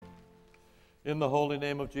In the holy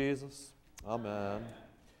name of Jesus, amen.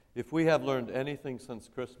 If we have learned anything since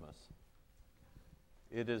Christmas,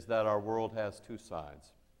 it is that our world has two sides.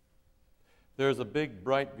 There's a big,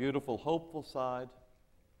 bright, beautiful, hopeful side,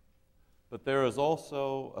 but there is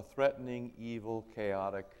also a threatening, evil,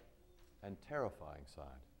 chaotic, and terrifying side.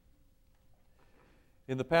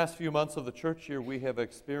 In the past few months of the church year, we have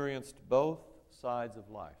experienced both sides of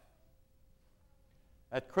life.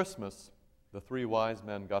 At Christmas, the three wise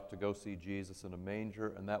men got to go see Jesus in a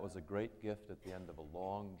manger, and that was a great gift at the end of a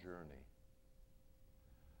long journey.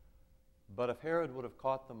 But if Herod would have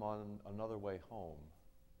caught them on another way home,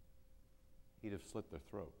 he'd have slit their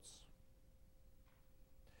throats.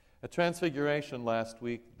 At Transfiguration last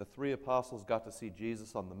week, the three apostles got to see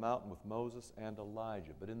Jesus on the mountain with Moses and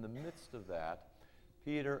Elijah. But in the midst of that,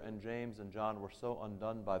 Peter and James and John were so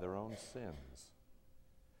undone by their own sins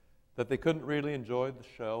that they couldn't really enjoy the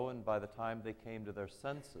show, and by the time they came to their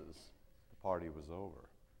senses, the party was over.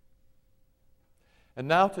 And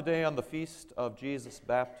now today, on the feast of Jesus'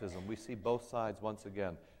 baptism, we see both sides once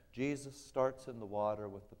again. Jesus starts in the water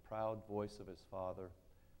with the proud voice of his Father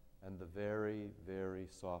and the very, very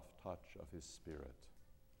soft touch of his Spirit.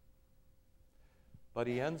 But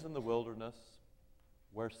he ends in the wilderness,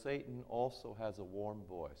 where Satan also has a warm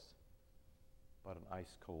voice, but an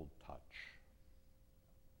ice-cold touch.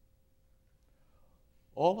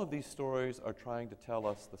 All of these stories are trying to tell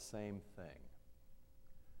us the same thing,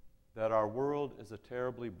 that our world is a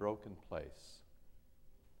terribly broken place,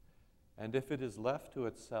 and if it is left to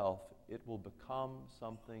itself, it will become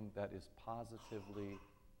something that is positively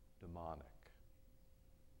demonic.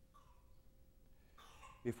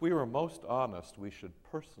 If we were most honest, we should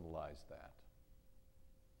personalize that.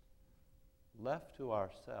 Left to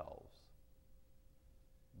ourselves,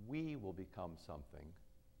 we will become something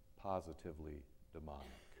positively demonic.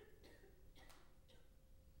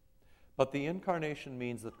 But the incarnation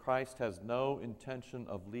means that Christ has no intention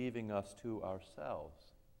of leaving us to ourselves.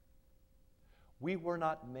 We were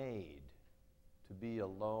not made to be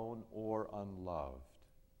alone or unloved.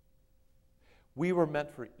 We were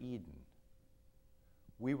meant for Eden.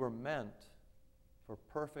 We were meant for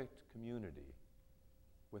perfect community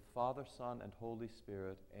with Father, Son, and Holy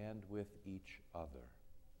Spirit, and with each other.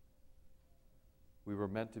 We were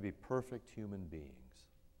meant to be perfect human beings.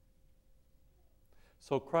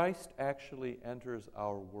 So Christ actually enters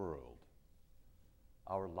our world,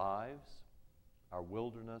 our lives, our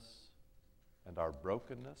wilderness, and our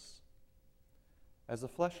brokenness as a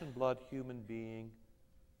flesh and blood human being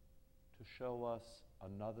to show us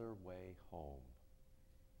another way home.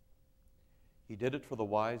 He did it for the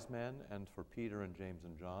wise men and for Peter and James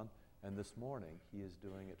and John, and this morning he is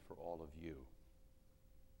doing it for all of you.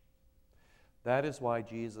 That is why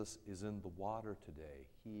Jesus is in the water today.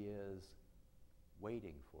 He is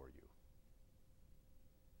waiting for you.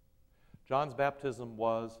 John's baptism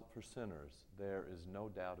was for sinners. There is no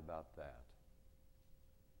doubt about that.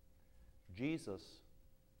 Jesus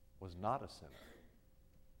was not a sinner.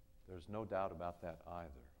 There's no doubt about that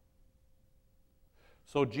either.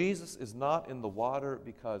 So Jesus is not in the water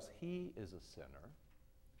because he is a sinner.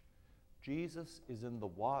 Jesus is in the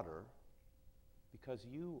water because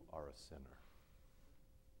you are a sinner.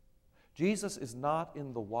 Jesus is not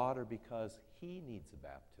in the water because he needs a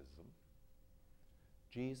baptism.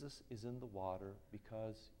 Jesus is in the water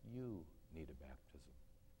because you need a baptism.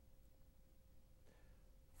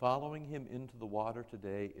 Following him into the water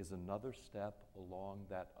today is another step along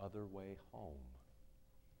that other way home,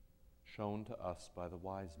 shown to us by the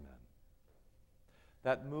wise men.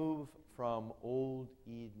 That move from old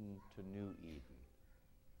Eden to new Eden.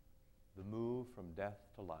 The move from death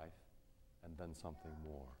to life, and then something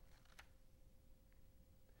more.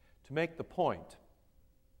 To make the point,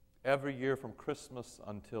 every year from Christmas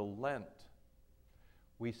until Lent,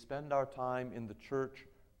 we spend our time in the church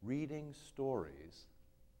reading stories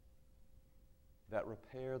that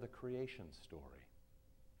repair the creation story.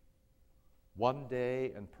 One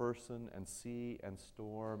day and person and sea and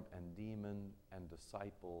storm and demon and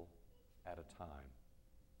disciple at a time.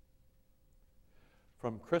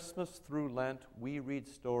 From Christmas through Lent, we read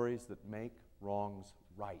stories that make wrongs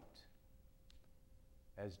right,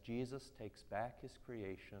 as Jesus takes back his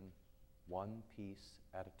creation one piece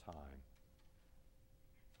at a time.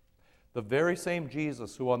 The very same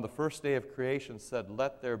Jesus who on the first day of creation said,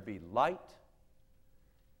 "Let there be light,"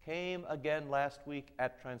 came again last week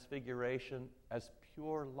at Transfiguration as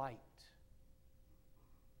pure light.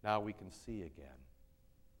 Now we can see again.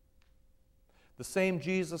 The same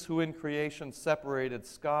Jesus who in creation separated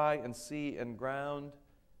sky and sea and ground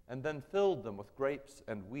and then filled them with grapes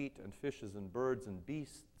and wheat and fishes and birds and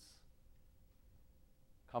beasts,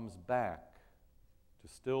 comes back to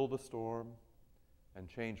still the storm and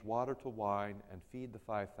change water to wine and feed the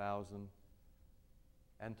 5,000,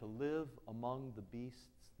 and to live among the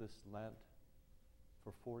beasts this Lent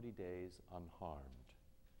for 40 days unharmed.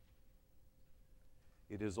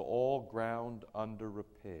 It is all ground under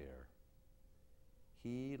repair.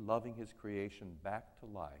 He, loving his creation back to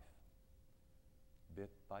life, bit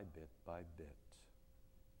by bit by bit.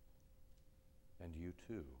 And you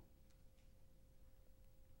too.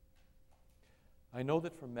 I know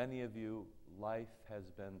that for many of you, life has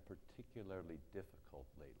been particularly difficult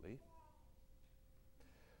lately.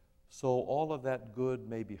 So all of that good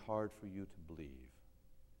may be hard for you to believe.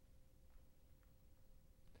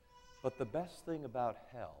 But the best thing about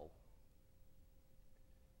hell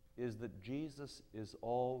is that Jesus is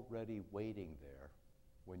already waiting there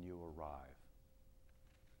when you arrive.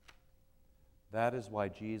 That is why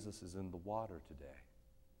Jesus is in the water today.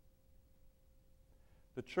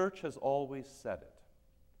 The church has always said it.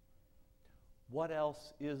 What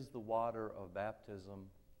else is the water of baptism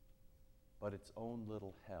but its own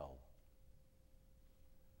little hell?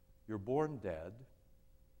 You're born dead,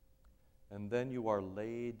 and then you are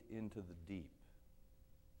laid into the deep,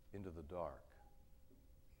 into the dark,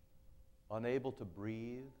 unable to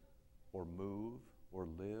breathe or move or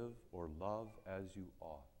live or love as you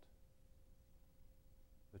ought.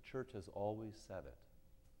 The church has always said it.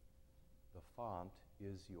 The font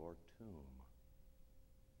is your tomb.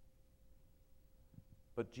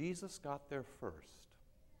 But Jesus got there first,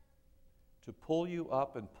 to pull you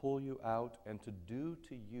up and pull you out and to do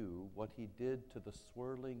to you what he did to the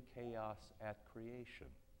swirling chaos at creation.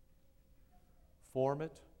 Form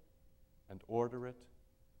it and order it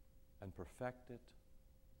and perfect it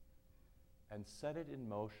and set it in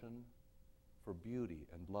motion for beauty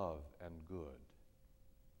and love and good.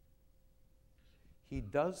 He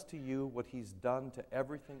does to you what he's done to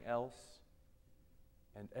everything else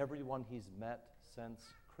and everyone he's met since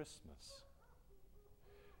Christmas.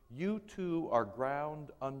 You too are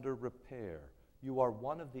ground under repair. You are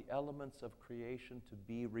one of the elements of creation to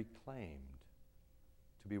be reclaimed,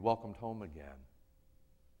 to be welcomed home again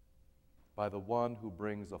by the one who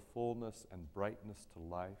brings a fullness and brightness to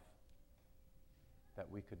life that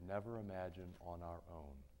we could never imagine on our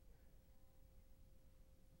own.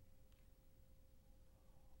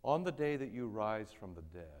 On the day that you rise from the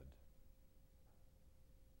dead,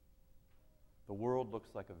 the world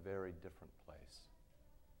looks like a very different place.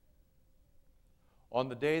 On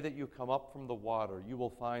the day that you come up from the water, you will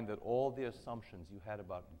find that all the assumptions you had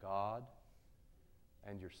about God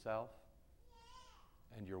and yourself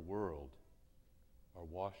and your world are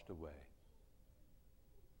washed away.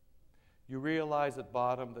 You realize at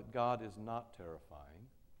bottom that God is not terrifying,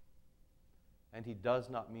 and he does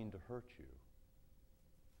not mean to hurt you,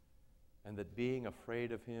 and that being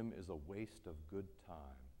afraid of him is a waste of good time.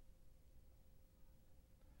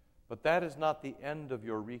 But that is not the end of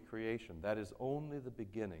your recreation. That is only the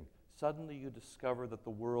beginning. Suddenly you discover that the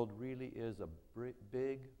world really is a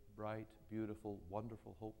big, bright, beautiful,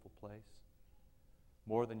 wonderful, hopeful place,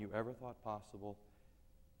 more than you ever thought possible,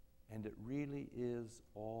 and it really is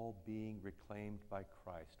all being reclaimed by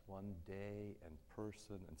Christ, one day and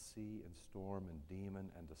person and sea and storm and demon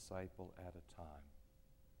and disciple at a time.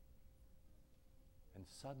 And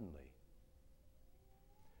suddenly,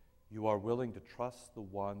 you are willing to trust the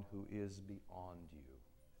one who is beyond you,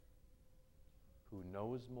 who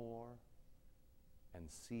knows more and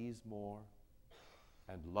sees more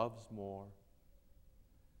and loves more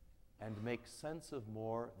and makes sense of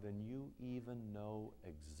more than you even know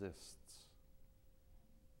exists.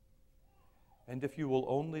 And if you will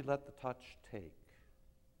only let the touch take,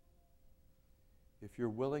 if you're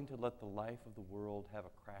willing to let the life of the world have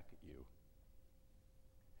a crack at you,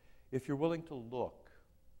 if you're willing to look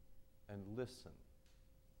and listen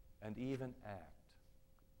and even act,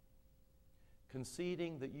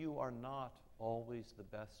 conceding that you are not always the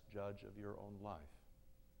best judge of your own life,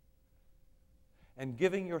 and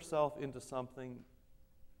giving yourself into something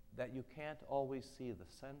that you can't always see the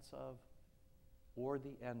sense of or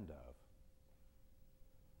the end of,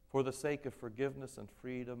 for the sake of forgiveness and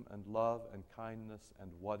freedom and love and kindness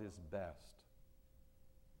and what is best,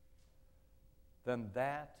 then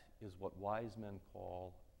that is what wise men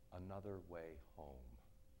call another way home.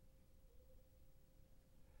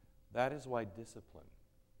 That is why discipline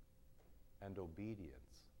and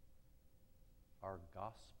obedience are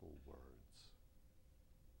gospel words.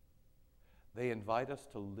 They invite us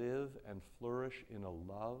to live and flourish in a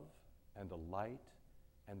love and a light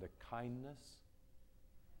and a kindness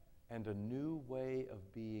and a new way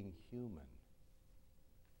of being human,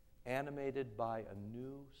 animated by a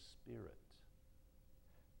new spirit,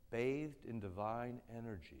 bathed in divine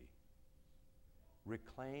energy,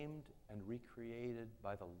 reclaimed and recreated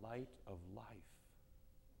by the light of life,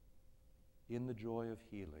 in the joy of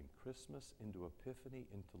healing. Christmas into Epiphany,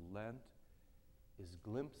 into Lent, is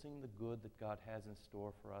glimpsing the good that God has in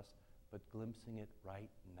store for us, but glimpsing it right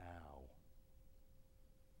now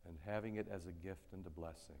and having it as a gift and a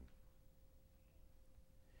blessing.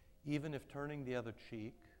 Even if turning the other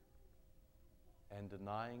cheek and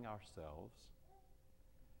denying ourselves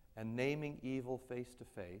and naming evil face to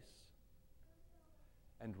face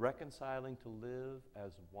and reconciling to live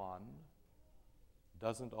as one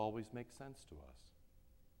doesn't always make sense to us.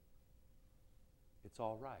 It's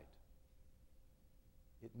all right.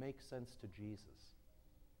 It makes sense to Jesus,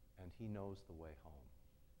 and he knows the way home.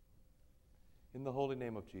 In the holy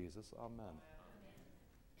name of Jesus, amen.